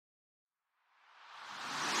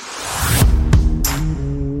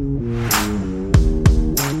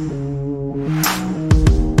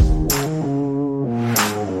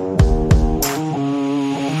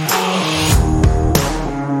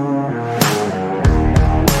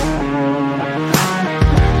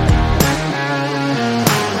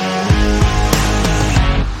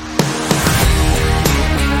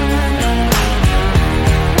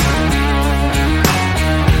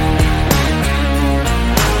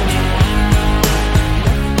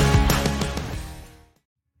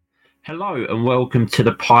Hello and welcome to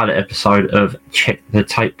the pilot episode of Check the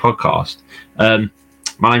Tape podcast.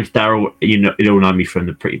 My name's Daryl. You all know me from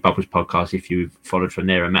the Pretty Bubbles podcast if you've followed from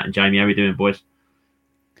there. And Matt and Jamie, how are we doing, boys?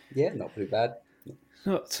 Yeah, not too bad.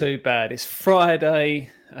 Not too bad. It's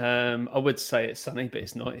Friday. I would say it's sunny, but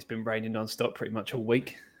it's not. It's been raining non-stop pretty much all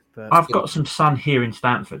week. But I've got some sun here in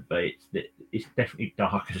Stanford, but it's definitely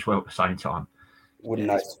dark as well at the same time. Wouldn't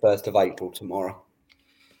know it's 1st of April tomorrow.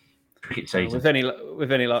 Cricket season.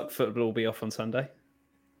 With any luck, football will be off on Sunday.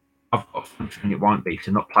 I've got a feeling it won't be because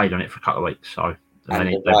I've not played on it for a couple of weeks. So And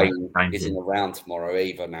the rain isn't around tomorrow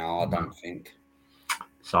either now, I don't think.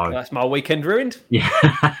 So that's my weekend ruined. Yeah.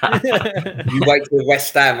 You wait till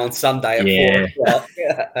West Ham on Sunday at 4 o'clock.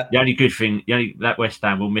 The only good thing, that West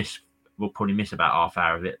Ham we'll probably miss about half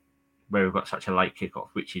hour of it, where we've got such a late kickoff,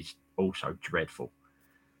 which is also dreadful.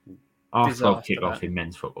 Half 12 kickoff in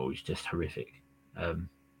men's football is just horrific.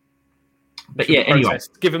 But yeah, anyway,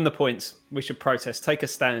 give them the points. We should protest. Take a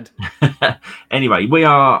stand. Anyway, we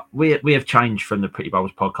have changed from the Pretty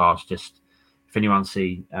Bubbles podcast. Just if anyone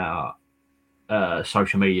see our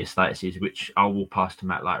social media statuses, which I will pass to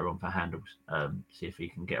Matt later on for handles, see if he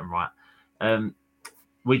can get them right.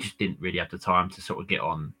 We just didn't really have the time to sort of get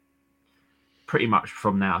on. Pretty much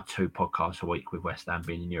from now 2 podcasts a week with West Ham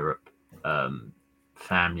being in Europe,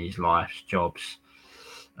 families, lives, jobs,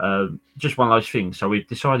 just one of those things. So we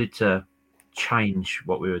decided to change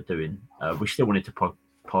what we were doing. We still wanted to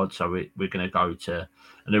pod, so we're going to go to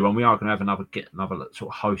a new one. We are going to have another sort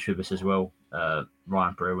of host with us as well,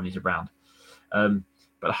 Ryan Brewer, when he's around. But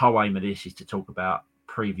the whole aim of this is to talk about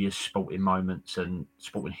previous sporting moments and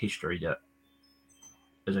sporting history that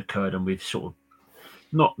has occurred, and we've sort of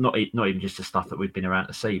not even just the stuff that we've been around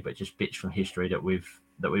to see, but just bits from history that we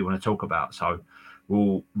want to talk about. So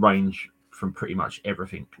we'll range from pretty much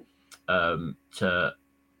everything to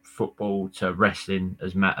football to wrestling,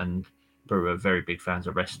 as Matt and Brewer are very big fans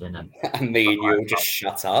of wrestling, and me and you will just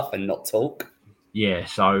shut up and not talk. Yeah,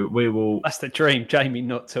 so we will. That's the dream, Jamie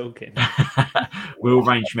not talking. We'll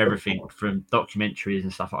range from everything from documentaries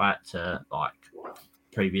and stuff like that to like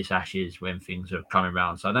previous Ashes when things are coming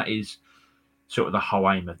around. So that is sort of the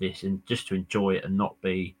whole aim of this, and just to enjoy it and not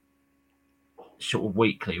be sort of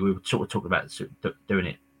weekly. We would sort of talk about doing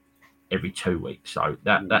it every 2 weeks. So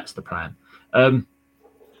that's the plan.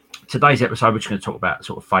 Today's episode, we're just going to talk about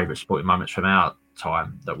sort of favourite sporting moments from our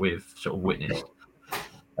time that we've sort of witnessed.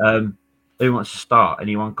 Who wants to start?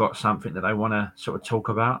 Anyone got something that they want to sort of talk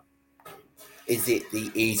about? Is it the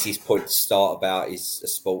easiest point to start about is a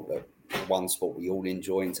sport one sport we all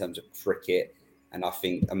enjoy in terms of cricket, and I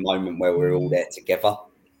think a moment where we're all there together.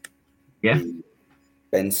 Yeah.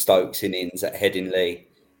 Ben Stokes innings at Headingley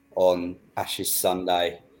on Ashes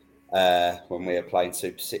Sunday when we were playing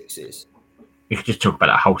Super Sixes. You could just talk about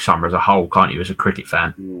that whole summer as a whole, can't you, as a cricket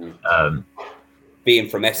fan? Being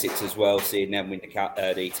from Essex as well, seeing them win the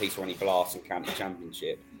T20 Blast and County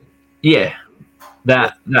Championship. Yeah,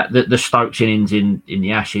 the Stokes innings in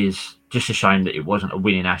the Ashes, just a shame that it wasn't a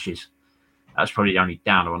winning Ashes. That's probably the only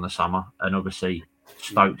downer on the summer. And obviously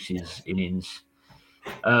Stokes' innings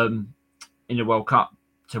in the World Cup,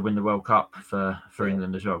 to win the World Cup for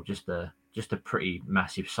England as well. Just a pretty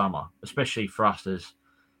massive summer, especially for us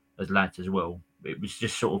as lads as well. It was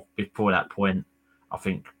just sort of before that point, I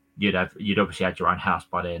think you'd obviously had your own house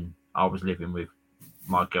by then. I was living with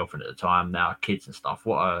my girlfriend at the time, now kids and stuff.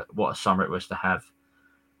 What a summer it was to have,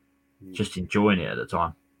 just enjoying it at the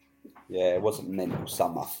time. Yeah, it wasn't a mental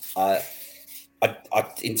summer. I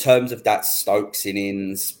in terms of that Stokes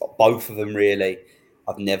innings, both of them really,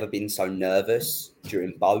 I've never been so nervous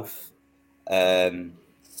during both.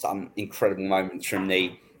 Some incredible moments from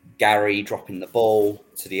the Gary dropping the ball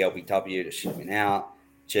to the LBW that should have been out.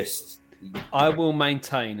 I will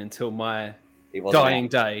maintain until my dying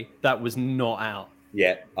day that was not out.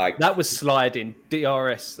 Yeah, that was sliding.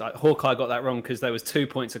 DRS, like Hawkeye got that wrong because there was 2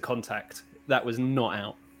 points of contact. That was not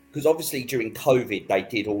out. Because obviously during COVID they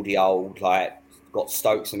did all the old got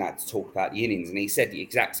Stokes and that to talk about the innings, and he said the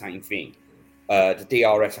exact same thing. The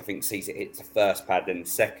DRS I think sees it hits the first pad then the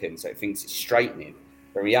second, so it thinks it's straightening.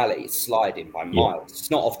 But in reality, it's sliding by miles. Yeah.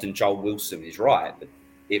 It's not often Joel Wilson is right, but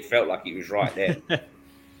it felt like he was right there.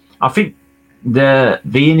 I think the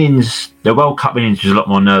innings, the World Cup innings, was a lot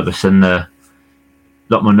more nervous and a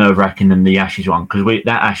lot more nerve-wracking than the Ashes one, because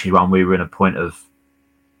that Ashes one we were in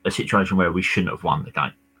a situation where we shouldn't have won the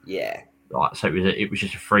game. Yeah. Right. So it was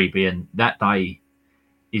just a freebie, and that day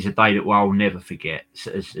is a day that I'll never forget.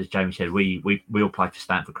 As Jamie said, we all play for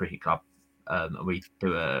Stanford Cricket Club, and we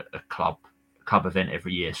do a club event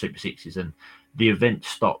every year, Super Sixes, and the event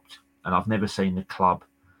stopped, and I've never seen the club.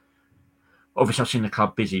 Obviously, I've seen the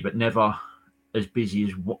club busy, but never as busy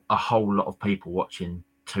as a whole lot of people watching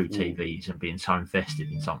two TVs and being so invested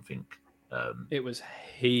in something. It was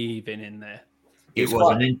heaving in there. It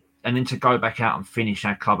was, and then to go back out and finish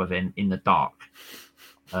our club event in the dark.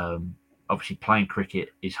 Obviously, playing cricket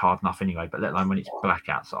is hard enough anyway, but let alone when it's black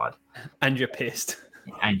outside. And you're pissed.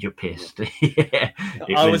 And you're pissed. Yeah,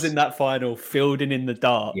 I was in that final, fielding in the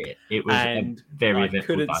dark. Yeah, it was a very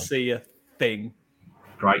eventful day. I couldn't see a thing.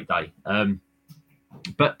 Great day.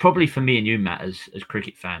 But probably for me and you, Matt, as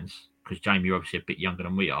cricket fans, because Jamie, you're obviously a bit younger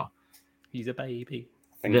than we are. He's a baby.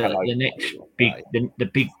 The next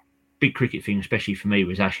big cricket thing, especially for me,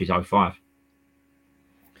 was Ashes 05.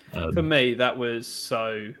 For me, that was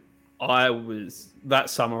that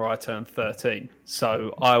summer I turned 13.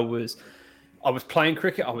 So I was playing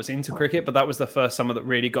cricket. I was into cricket, but that was the first summer that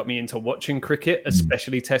really got me into watching cricket,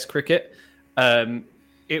 especially Test cricket.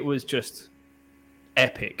 It was just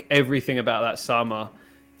epic. Everything about that summer,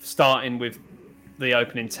 starting with the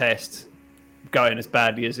opening Test, going as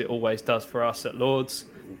badly as it always does for us at Lords.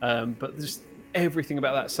 But just everything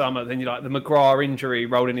about that summer. Then you like the McGrath injury,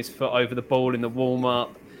 rolling his foot over the ball in the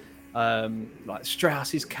warm-up. Like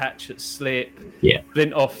Strauss's catch at slip,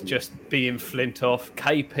 Flintoff just being Flintoff,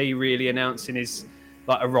 KP really announcing his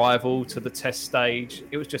arrival to the Test stage.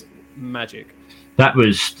 It was just magic. That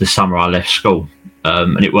was the summer I left school,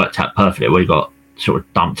 and it worked out perfectly. We got sort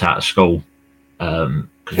of dumped out of school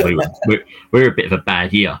because we were a bit of a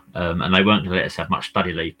bad year, and they weren't going to let us have much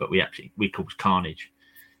study leave. But we caused carnage.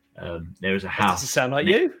 There was a house. Does it sound like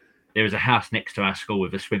you? There was a house next to our school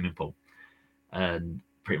with a swimming pool, and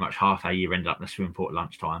pretty much half our year ended up in the swimming pool at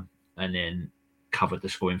lunchtime, and then covered the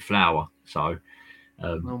school in flour. So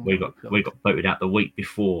we got voted out the week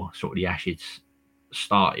before sort of the Ashes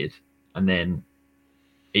started, and then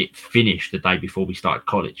it finished the day before we started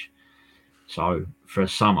college. So for a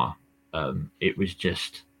summer, it was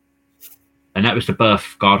just, and that was the birth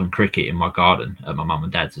of garden cricket in my garden at my mum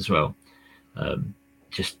and dad's as well.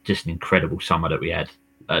 Just an incredible summer that we had,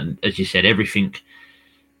 and as you said, everything.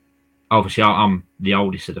 Obviously, I'm the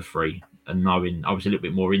oldest of the three, and knowing I was a little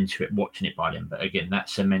bit more into it, watching it by then. But again, that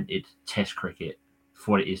cemented Test cricket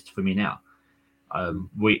for what it is for me now.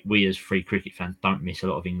 We as three cricket fans don't miss a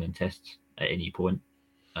lot of England Tests at any point,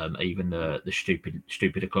 even the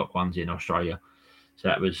stupid o'clock ones in Australia. So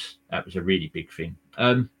that was a really big thing.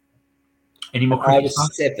 Any more cricket? I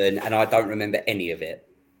was 7, and I don't remember any of it.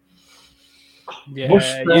 Yeah,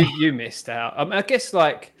 you missed out. I guess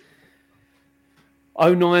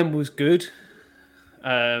 09 was good.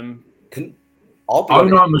 09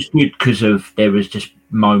 was good because there was just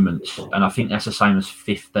moments, and I think that's the same as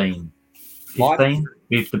 15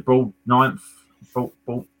 with the broad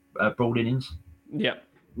innings. Yeah,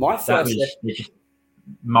 there's just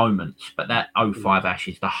moments, but that 05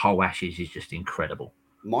 Ashes, the whole Ashes is just incredible.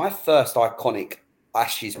 My first iconic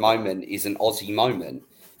Ashes moment is an Aussie moment.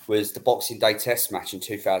 Was the Boxing Day Test match in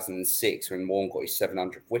 2006 when Warren got his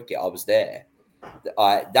 700th wicket. I was there.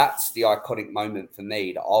 That's the iconic moment for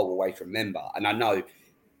me that I'll always remember. And I know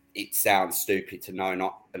it sounds stupid to know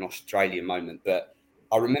not an Australian moment, but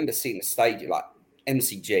I remember seeing the stadium, like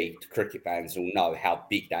MCG, the cricket fans will know how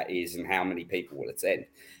big that is and how many people will attend.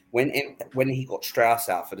 When he got Strauss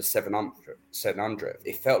out for the 700,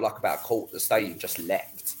 it felt like about a quarter of the stadium just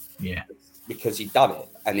left. Yeah. Because he'd done it.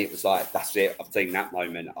 And it was like, that's it. I've seen that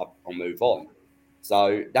moment. I'll move on.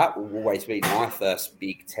 So that will always be my first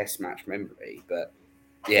big Test match memory. But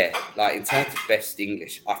yeah, in terms of best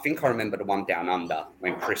English, I think I remember the one down under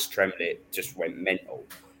when Chris Tremlett just went mental.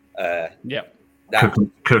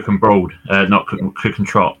 Cook and Broad, not Cook and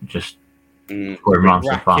Trot, just scoring runs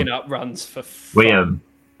for fun. Racking up runs for fun.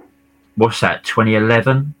 What's that?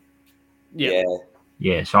 2011. Yeah.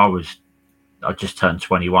 So I just turned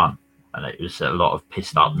 21, and it was a lot of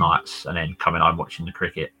pissed up nights, and then coming home watching the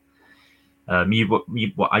cricket. You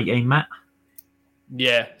what 18, Matt?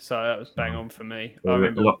 Yeah, so that was bang on for me. I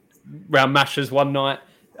remember round Mashers one night,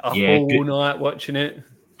 all night watching it.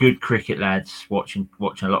 Good cricket, lads. Watching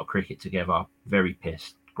a lot of cricket together. Very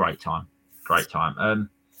pissed. Great time.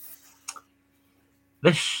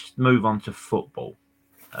 Let's move on to football.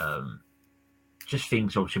 Just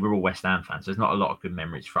things. Obviously, we're all West Ham fans. There's not a lot of good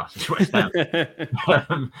memories for us as West Ham.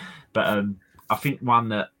 But I think one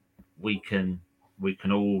that we can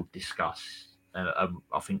all discuss. I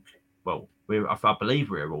think. Well, I believe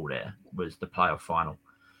we were all there. Was the playoff final?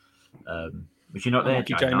 Was you not there,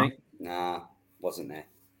 Jamie? Nah, wasn't there.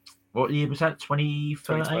 What year was that?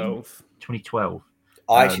 2012.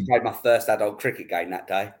 I actually played my first adult cricket game that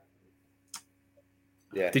day.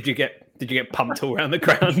 Yeah. Did you get pumped all around the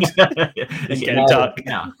ground? Just get duck. We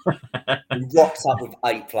rocked up with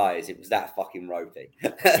 8 players. It was that fucking ropey.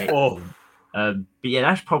 But yeah,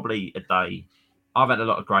 that's probably a day. I've had a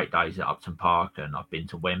lot of great days at Upton Park, and I've been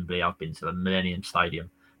to Wembley, I've been to the Millennium Stadium.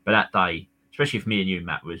 But that day, especially for me and you,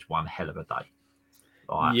 Matt, was one hell of a day.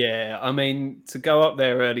 Like, Yeah, I mean, to go up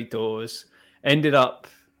there early doors, ended up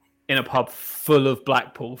in a pub full of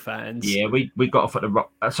Blackpool fans. yeah, we got off at we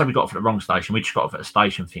got off at the wrong station. We just got off at the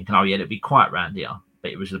station thinking, oh yeah, it'd be quiet round here,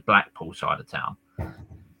 but it was the Blackpool side of town.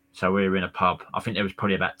 So we were in a pub. I think there was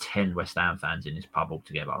probably about 10 West Ham fans in this pub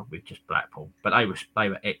altogether with just Blackpool, but they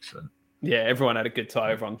were excellent. Yeah, everyone had a good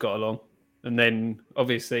time. Everyone got along, and then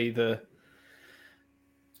obviously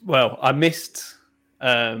I missed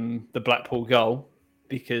the Blackpool goal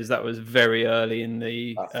because that was very early in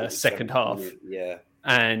the second half. Yeah.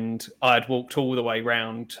 And I'd walked all the way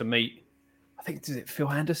round to meet, I think, is it Phil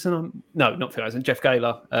Anderson? No, not Phil Anderson, Jeff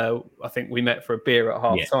Gaylor. I think we met for a beer at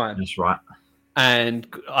half time. That's right. And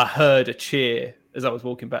I heard a cheer as I was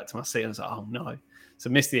walking back to my seat. And I was like, oh no. So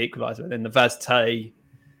missed the equaliser. And then the Vaz Tay,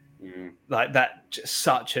 like that, just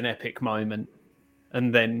such an epic moment.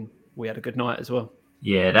 And then we had a good night as well.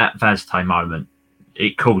 Yeah, that Vaz Tay moment,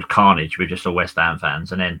 it caused carnage with just the West Ham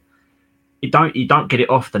fans. And then you don't get it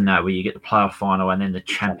often now where you get the playoff final and then the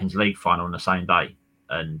Champions League final on the same day.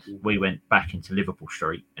 And we went back into Liverpool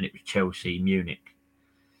Street and it was Chelsea, Munich.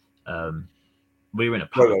 We were in a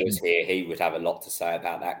pub. If was here, he would have a lot to say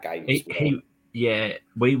about that game.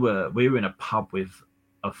 We were in a pub with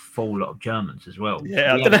a full lot of Germans as well.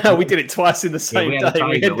 Yeah, I don't know how we did it twice in the same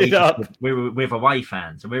day. We were with away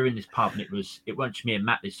fans, and we were in this pub, and it weren't just me and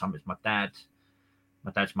Matt this time. It was my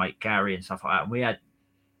dad's mate Gary, and stuff like that. And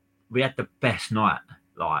we had the best night.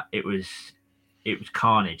 Like it was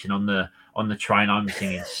carnage. And on the train, I'm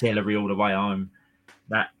singing Celery all the way home.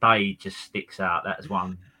 That day just sticks out. That's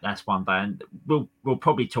one day, and we'll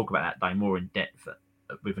probably talk about that day more in depth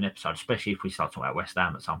with an episode, especially if we start talking about West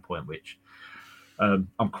Ham at some point. Which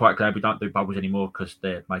I'm quite glad we don't do bubbles anymore because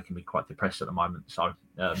they're making me quite depressed at the moment. So,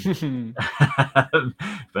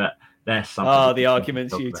 but there's something. The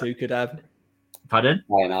arguments you two could have. Pardon?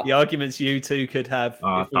 The arguments you two could have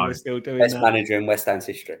if we were still doing best that. Manager in West Ham's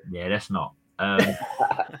history. Yeah, that's not.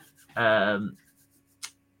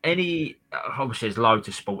 Obviously there's loads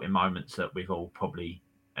of sporting moments that we've all probably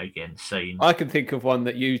again seen. I can think of one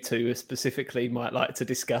that you two specifically might like to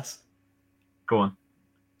discuss. Go on.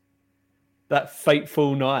 That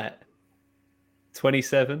fateful night,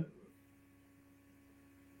 27.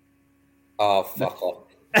 Oh, fuck off.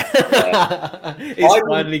 It's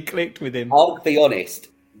finally clicked with him. I'll be honest,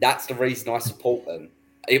 that's the reason I support them.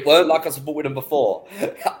 It weren't like I supported them before.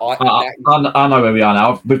 I know where we are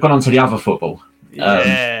now. We've gone on to the other football.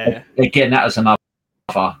 Yeah. Again, that was another.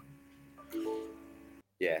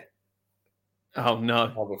 Yeah. Oh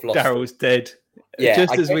no. Daryl's dead. Yeah,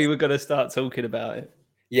 just as we were going to start talking about it.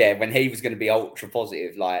 Yeah, when he was going to be ultra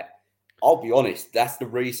positive, like, I'll be honest, that's the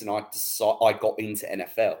reason I got into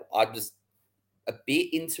NFL. I was a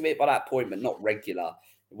bit into it by that point, but not regular.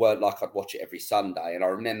 It weren't like I'd watch it every Sunday. And I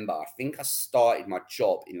remember, I think I started my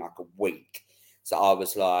job in like a week. So I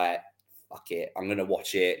was like, fuck it, I'm going to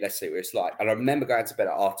watch it. Let's see what it's like. And I remember going to bed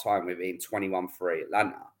at half time with being 21-3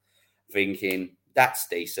 Atlanta, thinking, that's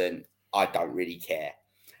decent. I don't really care.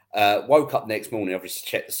 Woke up next morning, obviously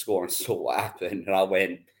checked the score and saw what happened. And I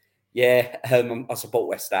went, yeah, I support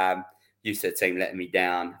West Ham. Used to the team letting me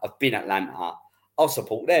down. I've been at Atlanta. I'll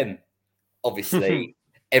support them. Obviously,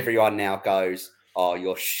 everyone now goes, oh,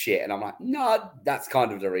 you're shit. And I'm like, no, that's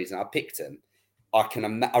kind of the reason I picked them. I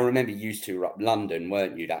remember you two were up London,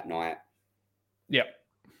 weren't you, that night? Yep.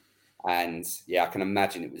 And yeah, I can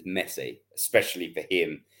imagine it was messy, especially for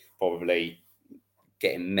him, probably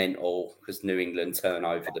getting mental because New England turn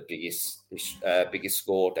over the biggest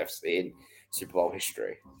score deficit in Super Bowl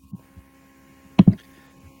history.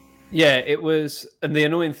 Yeah, it was. And the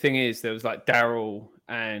annoying thing is there was like Daryl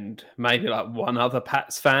and maybe like one other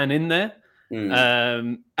Pats fan in there.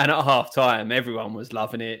 And at half time, everyone was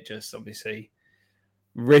loving it, just obviously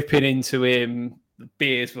ripping into him. The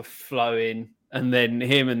beers were flowing. And then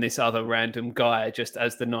him and this other random guy, just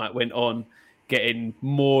as the night went on, getting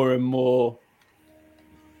more and more.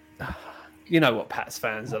 You know what Pats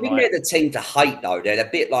fans are like. They're the team to hate, though. They're a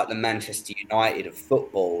bit like the Manchester United of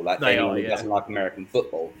football. Like anyone who doesn't like American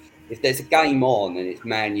football. If there's a game on and it's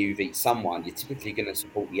Man U beat someone, you're typically going to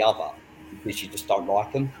support the other because you just don't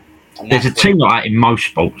like them. There's a team like that in most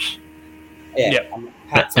sports. Yeah.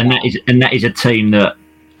 And that is a team that,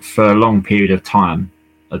 for a long period of time,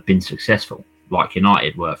 have been successful. Like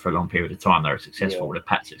United were for a long period of time, they were successful. Yeah. The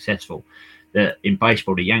Pats successful. In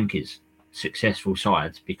baseball, the Yankees successful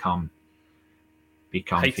sides become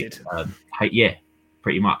hated.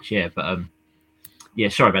 Pretty much. Yeah, but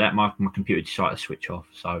sorry about that. My computer decided to switch off.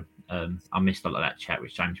 So I missed a lot of that chat,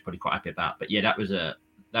 which James is probably quite happy about. But yeah, that was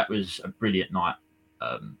a brilliant night,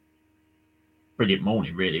 brilliant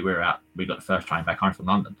morning. Really, we got the first train back home from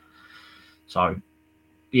London. So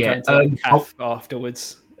yeah, going to the cafe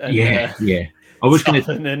afterwards. And, yeah. I was going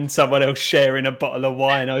to, and then someone else sharing a bottle of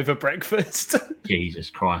wine over breakfast. Jesus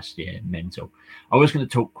Christ, yeah, mental. I was going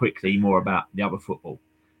to talk quickly more about the other football,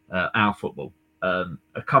 our football.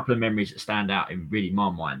 A couple of memories that stand out in really my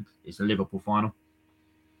mind is the Liverpool final.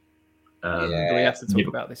 Do we have to talk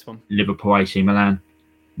about this one? Liverpool AC Milan.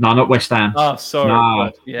 No, not West Ham. Oh, sorry.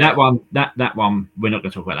 No, yeah. that one. We're not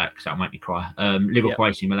going to talk about that because that'll make me cry. Liverpool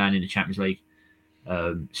AC Milan in the Champions League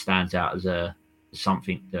stands out as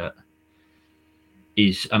something that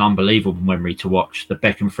is an unbelievable memory to watch. The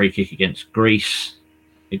Beckham free kick against Greece,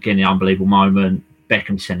 again, the unbelievable moment.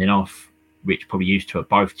 Beckham sending off, which probably used to are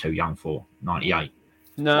both too young for 98.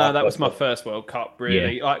 No, that was my first World Cup,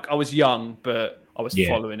 really. Yeah. Like, I was young, but I was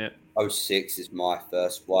following it. 06 is my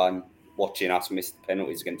first one. Watching us miss the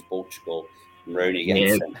penalties against Portugal. Rooney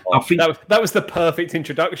getting sent off. I think that was the perfect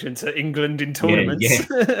introduction to England in tournaments.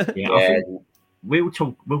 I think we'll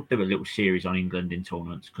do a little series on England in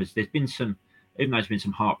tournaments because there's been some, even though there's been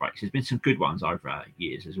some heartbreaks, there's been some good ones over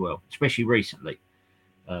years as well, especially recently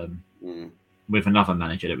with another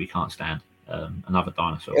manager that we can't stand, another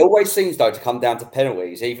dinosaur. It always seems, though, to come down to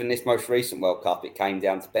penalties. Even this most recent World Cup, it came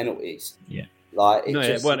down to penalties. Yeah. Like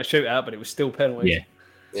it weren't a shootout, but it was still penalties.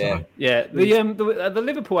 Yeah. The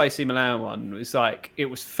Liverpool AC Milan one was like, it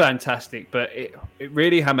was fantastic, but it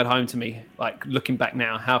really hammered home to me, like looking back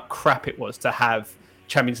now, how crap it was to have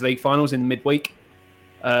Champions League finals in the midweek,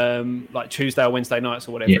 like Tuesday or Wednesday nights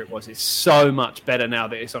or whatever it was. It's so much better now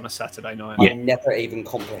that it's on a Saturday night. I never even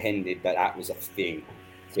comprehended that was a thing.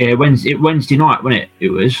 Yeah, Wednesday night, wasn't it?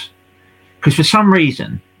 It was because for some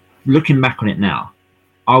reason, looking back on it now,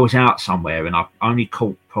 I was out somewhere and I only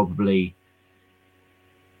caught probably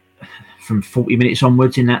from 40 minutes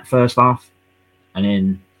onwards in that first half, and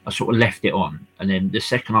then I sort of left it on, and then the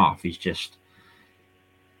second half is just,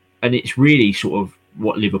 and it's really sort of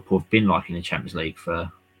what Liverpool have been like in the Champions League for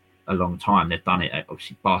a long time. They've done it,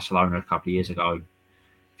 obviously Barcelona a couple of years ago,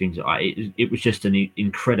 things like that. It was just an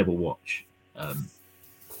incredible watch, and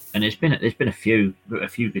there's been a few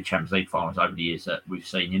good Champions League finals over the years that we've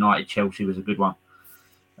seen. United Chelsea was a good one,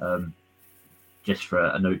 just for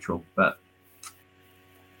a neutral, but.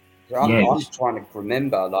 I'm just trying to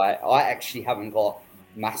remember. Like, I actually haven't got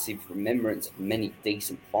massive remembrance of many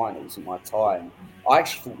decent finals in my time. I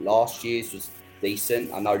actually thought last year's was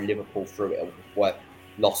decent. I know Liverpool threw it away,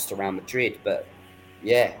 lost to Real Madrid, but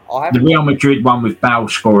I haven't. The Real Madrid one with Bale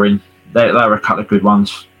scoring, there were a couple of good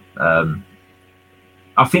ones. I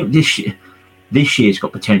think this year's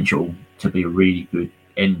got potential to be a really good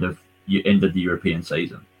end of the European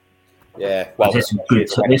season. Yeah, well, there's some good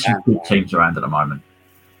teams around at the moment.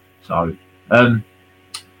 So,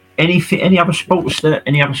 any other sports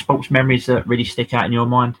memories that really stick out in your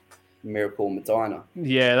mind? Miracle at Medina.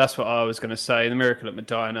 Yeah, that's what I was going to say. The Miracle at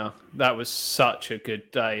Medina. That was such a good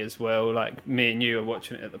day as well. Like, me and you were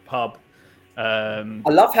watching it at the pub. I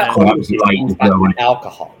love how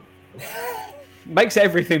alcohol makes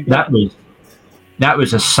everything better. That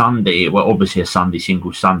was a Sunday. Well, obviously a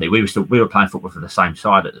single Sunday. We were playing football for the same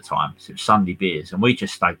side at the time. So it was Sunday beers, and we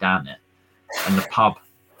just stayed down there, and the pub.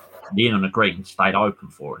 The Inn on the Green stayed open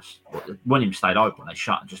for us. When it stayed open, they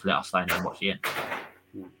shut and just let us stay in there and watch the end.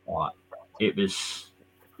 It was,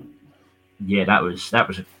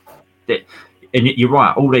 and you're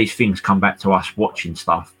right. All these things come back to us watching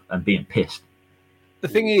stuff and being pissed. The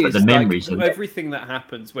thing is, the memories of everything that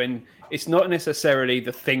happens when it's not necessarily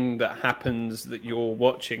the thing that happens that you're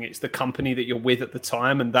watching, it's the company that you're with at the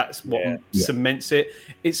time, and that's what cements it.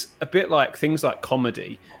 It's a bit like things like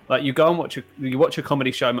comedy. Like, you go and watch a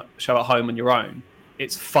comedy show at home on your own.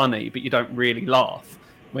 It's funny, but you don't really laugh.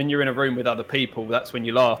 When you're in a room with other people, that's when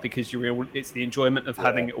you laugh because it's the enjoyment of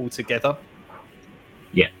having it all together.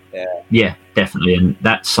 Yeah, definitely, and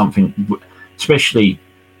that's something, especially.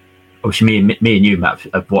 Obviously, me and you, Matt,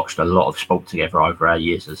 have watched a lot of sport together over our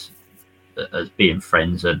years as being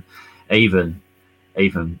friends, and even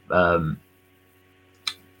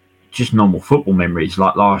just normal football memories.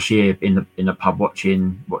 Like last year in the pub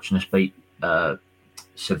watching us beat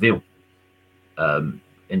Seville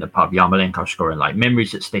in the pub. Yarmolenko scoring, like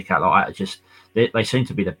memories that stick out like that. They seem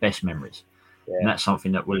to be the best memories, and that's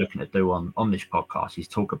something that we're looking to do on this podcast. Is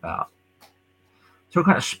talk about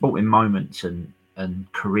sporting moments and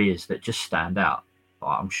careers that just stand out.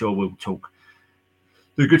 I'm sure we'll talk.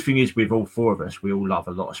 The good thing is, with all four of us, we all love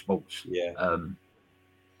a lot of sports. Yeah.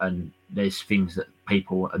 And there's things that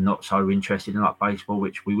people are not so interested in like baseball,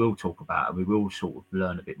 which we will talk about, and we will sort of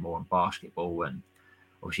learn a bit more on basketball and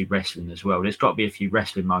obviously wrestling as well. There's got to be a few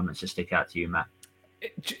wrestling moments to stick out to you, Matt.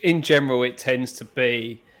 In general, it tends to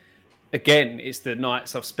be, again, it's the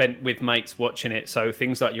nights I've spent with mates watching it. So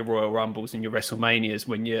things like your Royal Rumbles and your WrestleManias,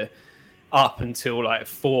 when you're up until like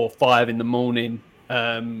 4 or 5 in the morning,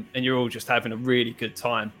 and you're all just having a really good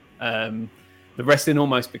time. The wrestling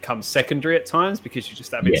almost becomes secondary at times because you're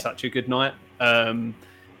just having such a good night.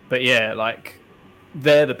 But yeah, like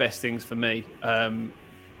they're the best things for me.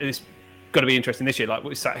 It's got to be interesting this year. Like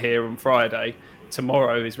we sat here on Friday.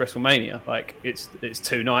 Tomorrow is WrestleMania. Like it's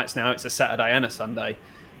 2 nights now. It's a Saturday and a Sunday.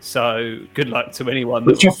 So good luck to anyone.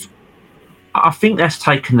 I think that's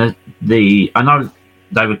taken the. I know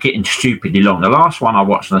they were getting stupidly long. The last one I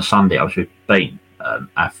watched on a Sunday, I was with Bean,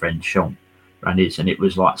 our friend Sean, and it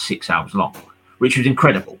was like 6 hours long, which was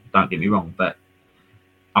incredible. Don't get me wrong, but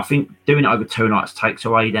I think doing it over 2 nights takes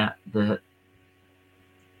away that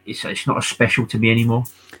it's not as special to me anymore.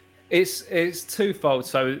 It's twofold.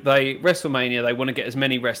 So WrestleMania, they want to get as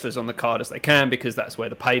many wrestlers on the card as they can because that's where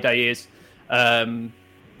the payday is.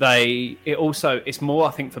 It's more,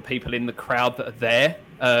 I think, for people in the crowd that are there.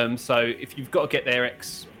 So if you've got to get there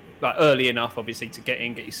early enough, obviously, to get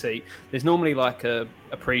your seat, there's normally like a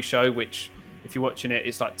pre-show, which if you're watching it,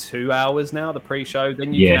 it's like 2 hours now, the pre-show.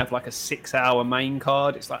 Then you can have like a 6-hour main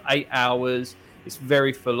card. It's like 8 hours. It's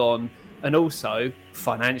very full on. And also,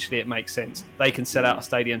 financially, it makes sense. They can sell out a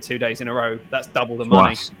stadium 2 days in a row. That's double the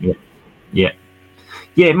money. Yeah,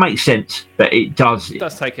 it makes sense, but it does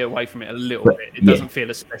take it away from it a little bit. It doesn't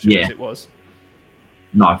feel as special as it was.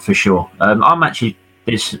 No, for sure. I've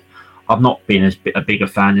not been a bigger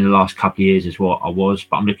fan in the last couple of years as what I was,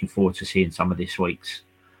 but I'm looking forward to seeing some of this week's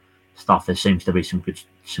stuff. There seems to be some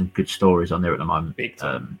good stories on there at the moment, big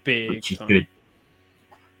time, which is good.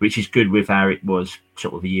 Which is good with how it was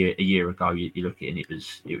sort of a year ago. You look at it, and it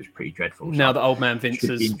was pretty dreadful. Now that old man Vince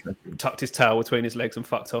has tucked his towel between his legs and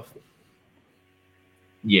fucked off.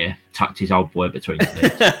 Yeah, tucked his old boy between his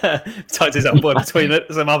legs. Tucked his old boy between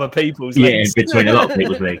some other people's legs. Yeah, between a lot of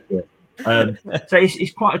people's legs. Yeah. So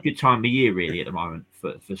it's quite a good time of year really at the moment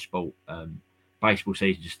for sport. Baseball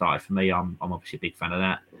season just started for me. I'm obviously a big fan of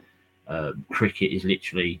that. Cricket is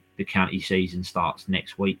literally the county season starts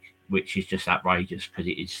next week, which is just outrageous because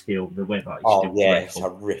it is still the weather. It's still dreadful. It's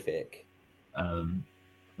horrific.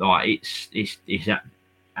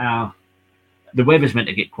 The weather's meant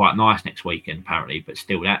to get quite nice next weekend apparently, but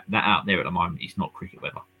still that out there at the moment is not cricket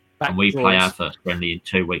weather. And we play our first friendly in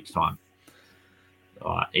 2 weeks' time.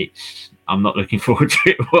 I'm not looking forward to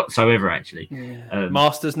it whatsoever. Actually,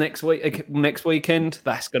 Masters next weekend.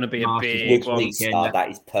 That's going to be a big one. That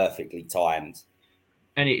is perfectly timed.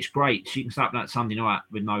 And it's great. So you can start that Sunday night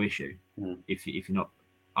with no issue. If you're not,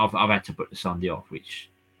 I've had to put the Sunday off, which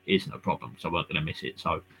isn't a problem, so I weren't going to miss it.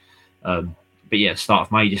 So, but yeah, start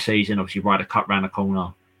of major season. Obviously, Ryder Cup round the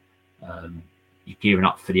corner. You're gearing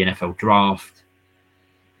up for the NFL draft.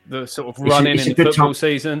 The sort of running in the football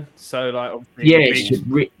season. So, like,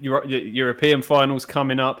 European finals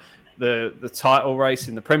coming up. The title race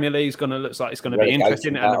in the Premier League is going to look like it's going to be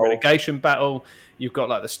interesting, and the relegation battle. You've got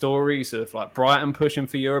like the stories of like Brighton pushing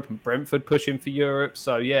for Europe and Brentford pushing for Europe.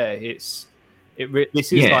 So yeah, this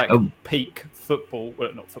is peak football.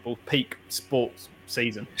 Well, not football, peak sports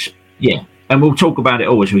season. Yeah, and we'll talk about it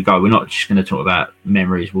all as we go. We're not just going to talk about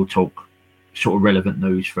memories. We'll talk sort of relevant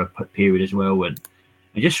news for a period as well, and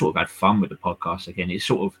just sort of had fun with the podcast again. It's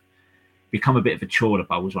sort of become a bit of a chore the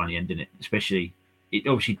Bubbles one at the end, isn't it? Especially, it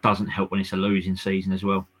obviously doesn't help when it's a losing season as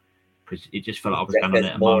well, because it just felt like I was going to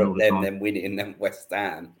let them on all the time. Than winning than West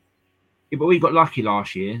Ham. Yeah, but we got lucky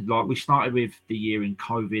last year. Like we started with the year in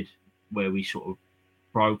COVID, where we sort of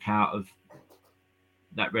broke out of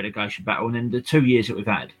that relegation battle, and then the 2 years that we've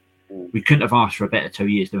had, we couldn't have asked for a better 2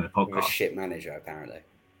 years doing a podcast. You're a shit manager, apparently.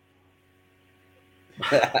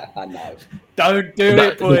 I know. Don't do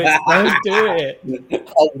it, boys. Don't do it.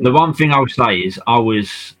 The one thing I would say is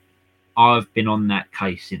I've been on that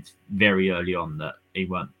case since very early on that he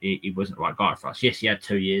wasn't the right guy for us. Yes, he had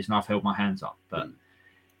 2 years, and I've held my hands up, but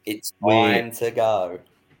it's time to go.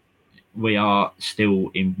 We are still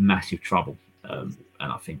in massive trouble, and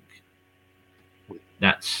I think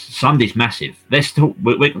that's Sunday's massive. Let's talk.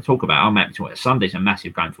 We can talk about. I'm happy to talk about Sunday's a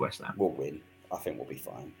massive game for West Ham. We'll win. I think we'll be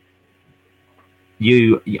fine.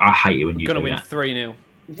 I hate it when you do that. We're going to win 3-0.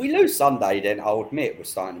 If we lose Sunday, then I'll admit we're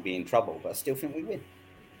starting to be in trouble, but I still think we win.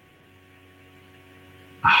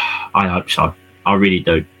 I hope so. I really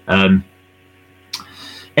do.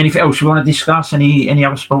 Anything else you want to discuss? Any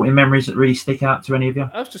other sporting memories that really stick out to any of you?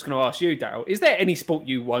 I was just going to ask you, Daryl, is there any sport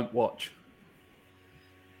you won't watch?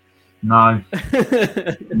 No,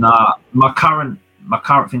 no. My current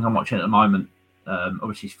thing I'm watching at the moment,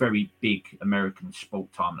 obviously it's very big American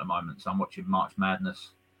sport time at the moment, so I'm watching March Madness.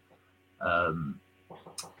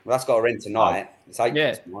 That's got to end tonight. It's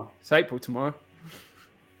April tomorrow. It's April tomorrow.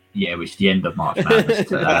 Yeah, which is the end of March Madness,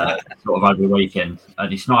 sort of over the weekend,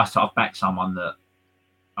 and it's nice to have back someone that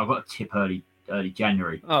I got a tip early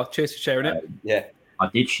January. Oh, cheers for sharing it. Yeah, I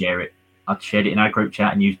did share it. I shared it in our group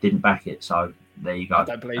chat, and you didn't back it. So there you go. I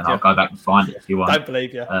don't believe and you. I'll go back and find it if you want. Don't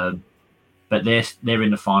believe you. But they're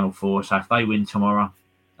in the final four. So if they win tomorrow,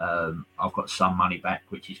 I've got some money back,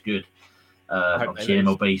 which is good. Obviously,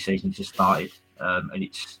 MLB season just started, and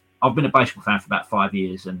I've been a baseball fan for about 5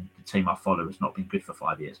 years, and the team I follow has not been good for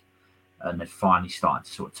 5 years, and they're finally starting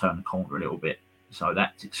to sort of turn the corner a little bit. So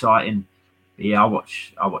that's exciting. But yeah, I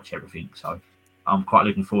watch everything. So I'm quite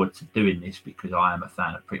looking forward to doing this because I am a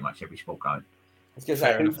fan of pretty much every sport going. I was going to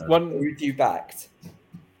say, who have you backed?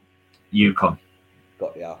 UConn.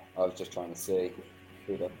 Got ya. I was just trying to see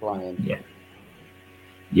who they're playing.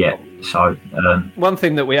 Yeah. So one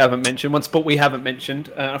thing that we haven't mentioned, one sport we haven't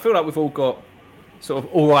mentioned, I feel like we've all got sort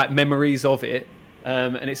of all right memories of it,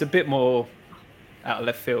 and it's a bit more out of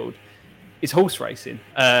left field. It's horse racing.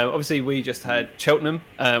 Obviously, we just had Cheltenham.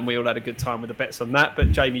 We all had a good time with the bets on that.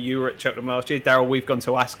 But Jamie, you were at Cheltenham last year. Daryl, we've gone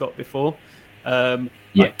to Ascot before. Having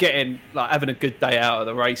a good day out of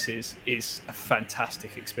the races is a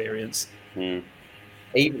fantastic experience. Mm.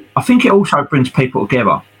 I think it also brings people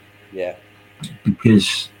together. Yeah.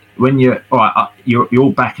 Because when you're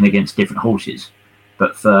all backing against different horses,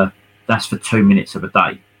 but that's for 2 minutes of a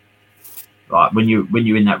day. Like when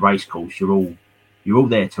you're in that race course, you're all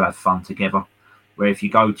there to have fun together. Where if you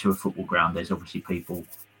go to a football ground, there's obviously people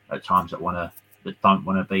at times that don't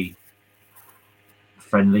want to be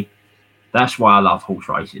friendly. That's why I love horse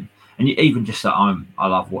racing, and even just at home, I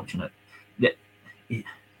love watching it.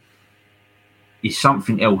 It's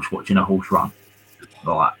something else watching a horse run,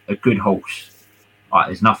 like a good horse. Like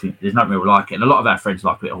there's nothing real like it. And a lot of our friends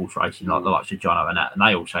like a bit of horse racing, like the likes of Jono and that, and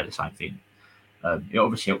they all say the same thing. It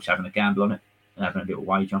obviously helps having a gamble on it and having a little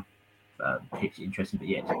wager. Keeps it interesting, but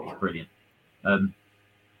yeah, it's brilliant.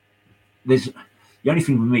 There's the only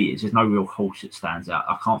thing with me is there's no real horse that stands out.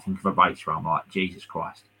 I can't think of a race where I'm like, Jesus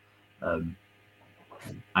Christ,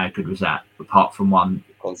 how good was that? Apart from one,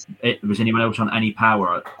 was anyone else on any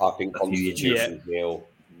power? I think Constitution Hill.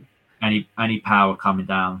 Any power coming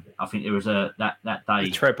down. I think there was that day.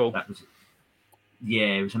 The treble.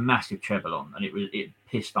 It was a massive treble on, and it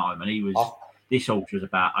pissed home, and he was. This horse was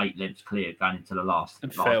about 8 lengths clear going into the last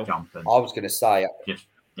jump. And I was going to say,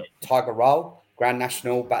 Tiger Roll, Grand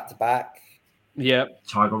National, back to back. Yeah,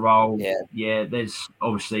 Tiger Roll. Yeah. There's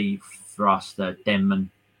obviously for us the Denman,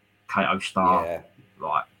 Kato Star,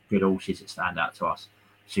 like good horses that stand out to us.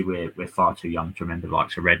 See, we're far too young to remember like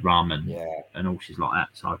so Red Rum and horses like that.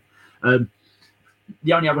 So,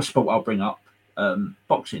 the only other sport I'll bring up,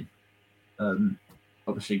 boxing.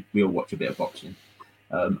 Obviously, we all watch a bit of boxing,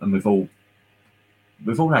 and we've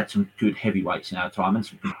all had some good heavyweights in our time and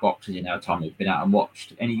some good boxers in our time we've been out and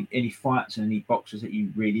watched. Any fights and any boxers that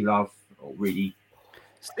you really love or really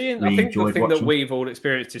I think the thing that we've all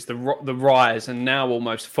experienced is the rise and now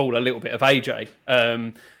almost fall a little bit of AJ.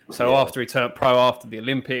 After he turned pro after the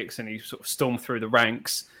Olympics and he sort of stormed through the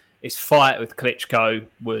ranks, his fight with Klitschko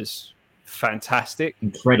was fantastic.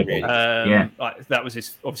 Incredible. Like that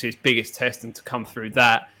was obviously his biggest test, and to come through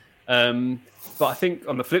that. But I think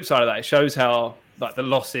on the flip side of that, it shows how like the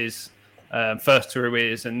losses, first to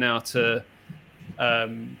Ruiz and now to,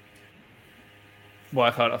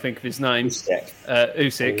 why can't I think of his name?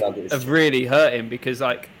 Usyk have really hurt him because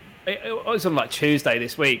like it was on like Tuesday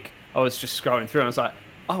this week. I was just scrolling through and I was like,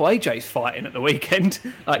 oh, AJ's fighting at the weekend.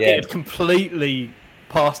 It had completely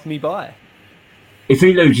passed me by. If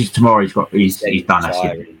he loses tomorrow, he's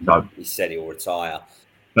done. He said he'll retire.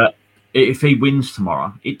 But if he wins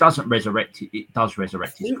tomorrow, it does resurrect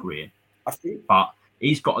his career. But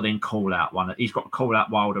he's got to then call out one. He's got to call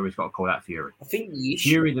out Wilder. He's got to call out Fury. I think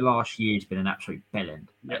Fury the last year has been an absolute bellend.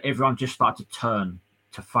 Everyone just started to turn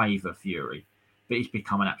to favour Fury, but he's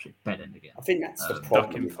become an absolute bellend again. I think that's the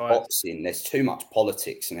problem with boxing. There's too much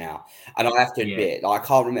politics now, and I have to admit, I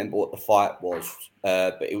can't remember what the fight was,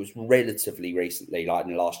 but it was relatively recently, like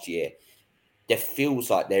in the last year. There feels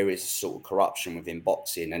like there is sort of corruption within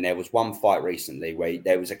boxing, and there was one fight recently where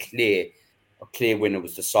there was a clear winner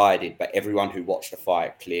was decided, but everyone who watched the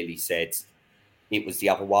fight clearly said it was the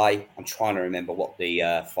other way. I'm trying to remember what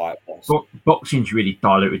the fight was. Boxing's really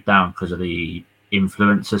diluted down because of the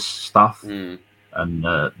influencer stuff, and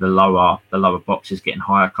the lower boxers getting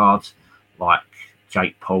higher cards, like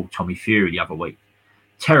Jake Paul, Tommy Fury the other week.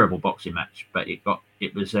 Terrible boxing match, but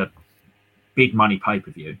it was a big money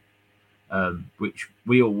pay-per-view, which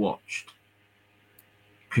we all watched,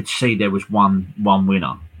 could see there was one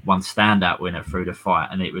winner, one standout winner through the fight,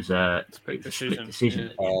 and it was a split decision.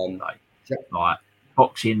 At the end of the day. Like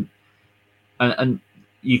boxing, and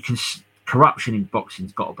you can corruption in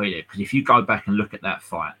boxing's got to be there, because if you go back and look at that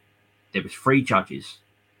fight, there was 3 judges,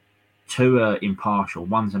 2 are impartial,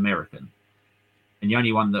 1's American, and the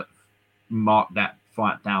only one that marked that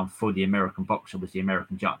fight down for the American boxer was the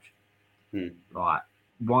American judge. Like,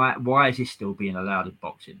 why is this still being allowed in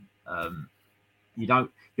boxing? You've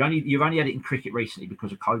only had it in cricket recently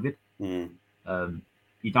because of COVID.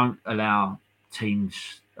 You don't allow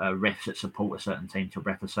teams, refs that support a certain team to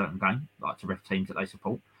ref a certain game, like to ref teams that they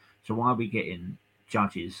support. So why are we getting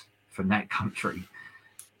judges from that country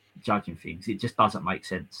judging things? It just doesn't make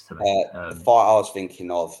sense to me. The fight I was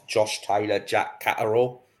thinking of, Josh Taylor, Jack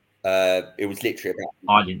Catterall. It was literally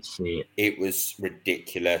about. I didn't see it. It was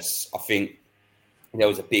ridiculous. I think there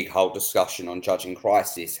was a big whole discussion on Judging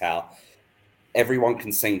Crisis, how everyone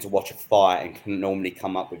can seem to watch a fight and can normally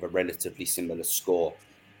come up with a relatively similar score.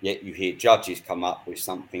 Yet you hear judges come up with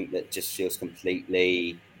something that just feels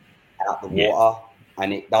completely out the water.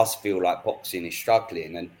 And it does feel like boxing is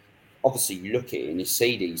struggling. And obviously you look at it and you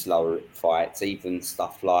see these lower fights, even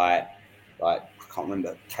stuff like I can't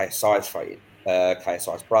remember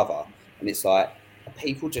KSI's brother. And it's like, are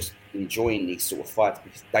people just enjoying these sort of fights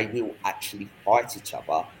because they will actually fight each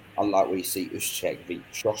other? Unlike what you see Usyk v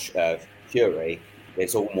Fury,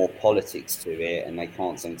 there's all more politics to it, and they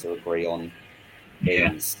can't seem to agree on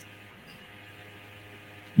things.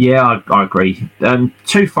 Yeah, I agree.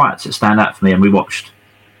 2 fights that stand out for me, and we watched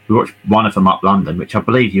one of them up London, which I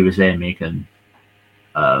believe you was there, Mick, and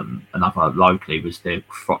another locally was the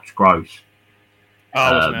Fox Groves.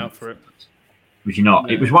 I wasn't out for it. Was you not?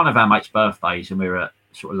 No. It was one of our mates' birthdays, and we were at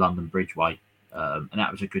sort of London Bridgeway, and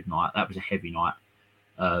that was a good night. That was a heavy night.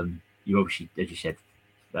 You obviously, as you said,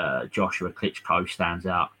 Joshua Klitschko stands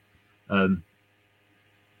out. I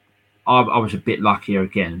was a bit luckier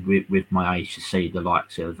again with my age to see the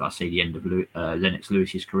likes of, I see the end of Lennox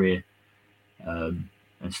Lewis's career and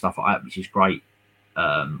stuff like that, which is great.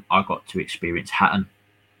 I got to experience Hatton,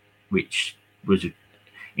 which was an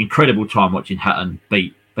incredible time watching Hatton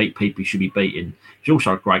beat people he should be beating. It was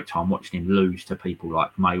also a great time watching him lose to people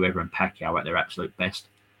like Mayweather and Pacquiao at their absolute best.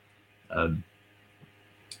 And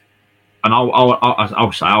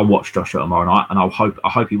I'll say I'll watch Joshua tomorrow night, and I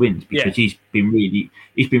hope he wins, because he's been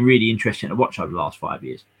really interesting to watch over the last 5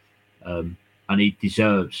 years, and he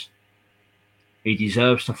deserves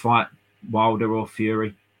to fight Wilder or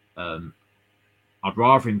Fury. I'd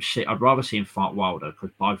rather see him fight Wilder, because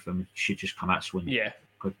both of them should just come out swinging. Yeah,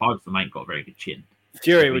 because both of them ain't got a very good chin.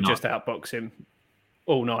 Fury would just outbox him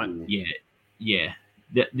all night. Yeah.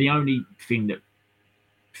 The only thing that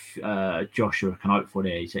Joshua can hope for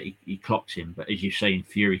there is that he clocks him, but as you've seen,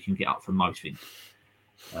 Fury can get up for most things.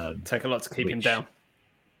 Take a lot to keep him down.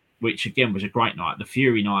 Which again was a great night. The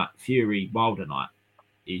Fury Wilder night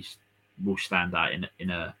will stand out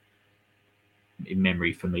in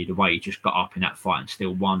memory for me. The way he just got up in that fight and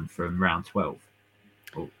still won from round 12.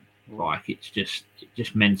 Like it's just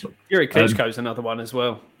mental. Fury Klitschko's another one as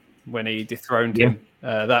well. When he dethroned him,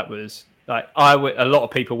 that was like a lot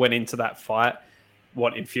of people went into that fight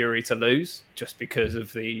wanting Fury to lose just because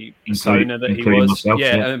of the persona that he was. Myself,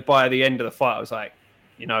 and by the end of the fight, I was like,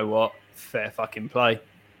 you know what, fair fucking play.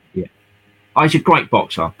 Yeah, he's a great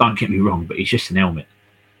boxer. Don't get me wrong, but he's just an helmet.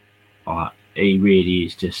 He really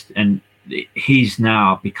is just, and he's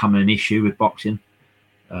now become an issue with boxing.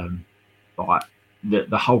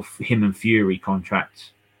 The whole him and Fury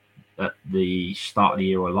contract at the start of the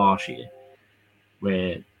year or last year,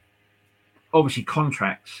 where obviously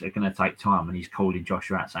contracts are going to take time, and he's calling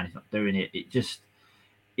Joshua out saying he's not doing it.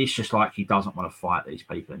 It's just like he doesn't want to fight these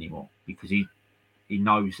people anymore, because he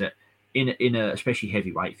knows that in a especially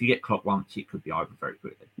heavyweight, if you get clocked once, it could be over very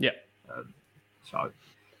quickly. Yeah.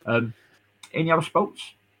 Any other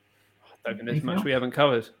sports? I don't think there's much we haven't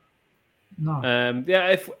covered. No.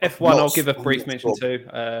 F1. I'll give a brief mention too.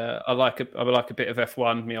 I like a bit of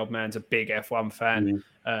F1. My old man's a big F1 fan,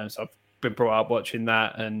 so I've been brought up watching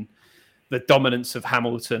that, and the dominance of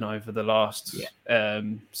Hamilton over the last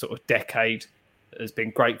sort of decade has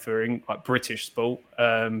been great for British sport.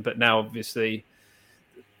 But now obviously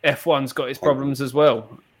F1's got its problems as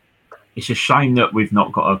well. It's a shame that we've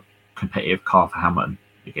not got a competitive car for Hamilton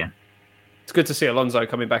again. It's good to see Alonso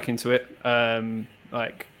coming back into it, fighting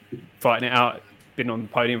it out. Been on the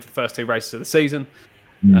podium for the first 2 races of the season.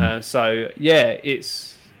 It's,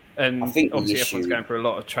 and I think obviously F1's going through a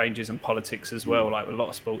lot of changes and politics as well, like a lot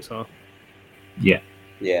of sports are. Yeah.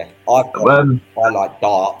 I like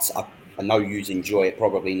darts. I I know you enjoy it,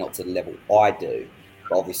 probably not to the level I do,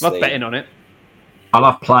 but obviously, Love betting on it. I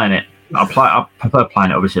love playing it. I prefer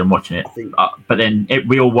playing it, obviously, and watching it. But then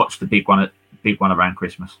we all watched the big one around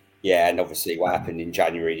Christmas. Yeah, and obviously what happened in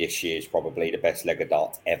January this year is probably the best leg of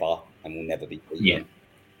darts ever, and will never be beaten.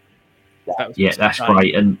 That's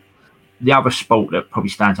great. And the other sport that probably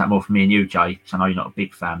stands out more for me and you, Jay, because I know you're not a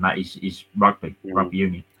big fan, that is rugby, rugby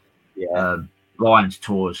union. Yeah. Lions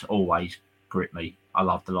tours always grip me. I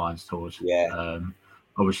love the Lions tours. Yeah.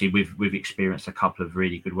 Obviously, we've experienced a couple of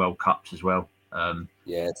really good World Cups as well.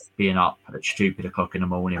 Being up at stupid o'clock in the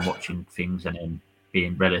morning watching things and then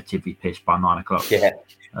being relatively pissed by 9 o'clock. Yeah.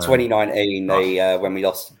 2019, when we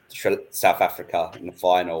lost to South Africa in the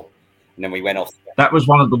final, and then we went off. That was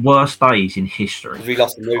one of the worst days in history. Because we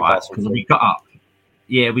lost to Newcastle. Because we got up.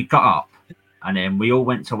 Yeah, we got up. And then we all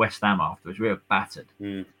went to West Ham afterwards. We were battered.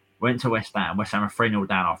 Went to West Ham. West Ham were 3-0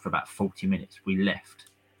 down after about 40 minutes. We left.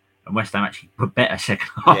 And West Ham actually were better second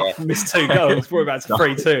half. Yeah. Missed 2 goals. We're about to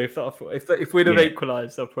 3-2. If we'd have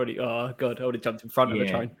equalised, I'd probably, oh, God, I would have jumped in front of the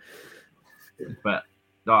train. But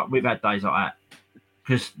we've had days like that.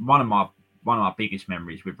 Because one of my biggest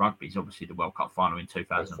memories with rugby is obviously the World Cup final in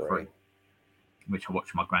 2003, which I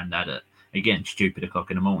watched my granddad at, again, stupid o'clock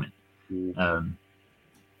in the morning. And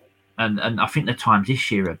I think the times this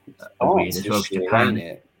year are weird as well. Japan,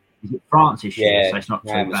 is it France this year? So it's not too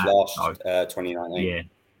bad. Last, 2019. Yeah.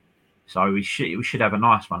 So we should have a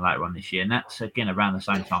nice one later on this year, and that's again around the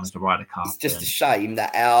same time as the Ryder Cup. It's just a shame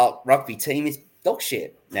that our rugby team is dog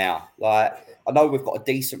shit now. Like, I know we've got a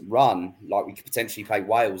decent run. Like, we could potentially play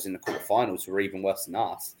Wales in the quarterfinals, who are even worse than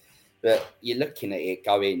us. But you're looking at it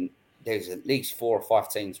going, there's at least 4 or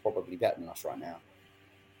 5 teams probably better than us right now.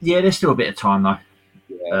 Yeah, there's still a bit of time though.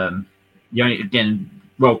 Again,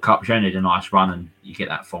 World Cups, you only need a nice run and you get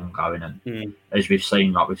that form going. And as we've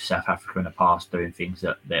seen, like with South Africa in the past, doing things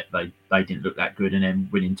that they didn't look that good and then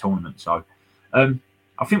winning tournaments. So I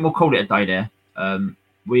think we'll call it a day there.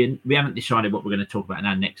 We haven't decided what we're going to talk about in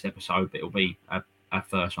our next episode, but it'll be our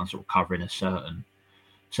first one, sort of covering a certain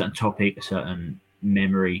topic, a certain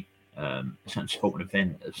memory, a certain sporting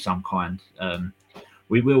event of some kind.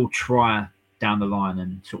 We will try down the line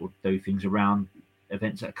and sort of do things around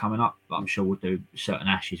events that are coming up. But I'm sure we'll do certain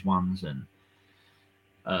Ashes ones and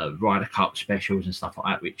Ryder Cup specials and stuff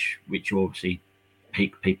like that, which will obviously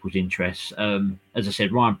pique people's interests. As I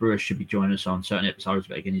said, Ryan Brewer should be joining us on certain episodes,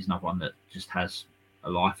 but again, he's another one that just has a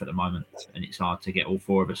life at the moment, and it's hard to get all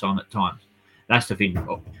 4 of us on at times. That's the thing.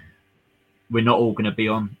 We're not all going to be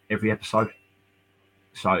on every episode,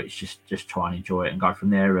 so it's just try and enjoy it and go from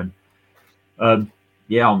there. And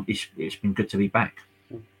it's been good to be back.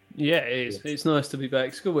 Yeah, it is. It's nice to be back.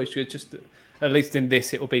 It's always good. Just at least in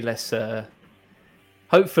this, it will be less,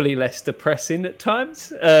 hopefully less depressing at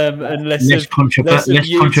times, and less controversial.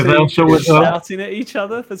 Shouting at each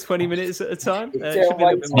other for 20 minutes at a time. It should be a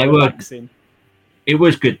little bit more relaxing. It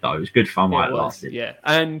was good though. It was good fun while it lasted. Yeah,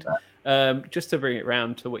 and just to bring it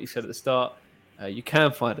round to what you said at the start, you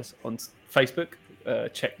can find us on Facebook,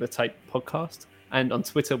 Check the Tape Podcast, and on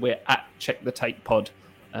Twitter we're at Check the Tape Pod.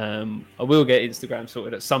 I will get Instagram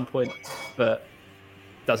sorted at some point, but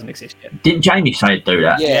doesn't exist yet. Didn't Jamie say to do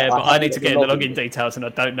that? Yeah, but I need to get the login details and I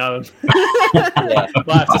don't know them. I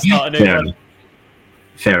have to start a new one.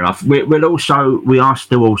 Fair enough. We are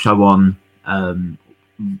still also on.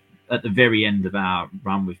 At the very end of our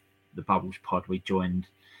run with the Bubbles Pod, we joined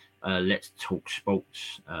Let's Talk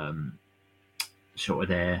Sports, sort of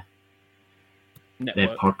their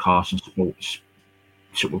podcast and sports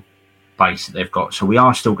sort of base that they've got. So we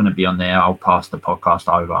are still going to be on there. I'll pass the podcast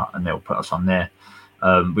over and they'll put us on there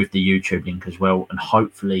with the YouTube link as well. And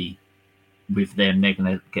hopefully with them, they're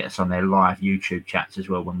going to get us on their live YouTube chats as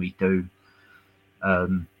well when we do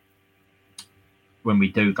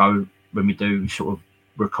sort of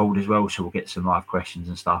record as well. So we'll get some live questions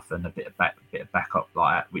and stuff and a bit of backup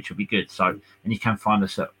like that, which will be good. So, and you can find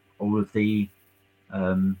us at all of the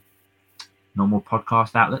normal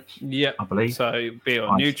podcast outlets. Yeah, I believe. So be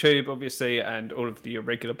on YouTube, obviously, and all of the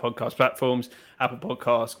regular podcast platforms: Apple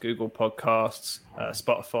Podcasts, Google Podcasts,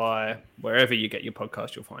 Spotify, wherever you get your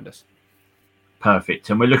podcast, you'll find us. Perfect.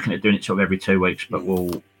 And we're looking at doing it sort of every 2 weeks, but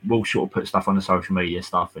we'll sort of put stuff on the social media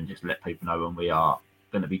stuff and just let people know when we are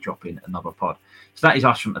going to be dropping another pod. So that is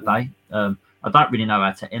us from today. I don't really know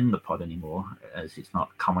how to end the pod anymore, as it's not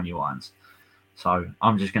come on your irons. So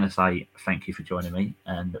I'm just going to say thank you for joining me,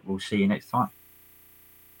 and we'll see you next time.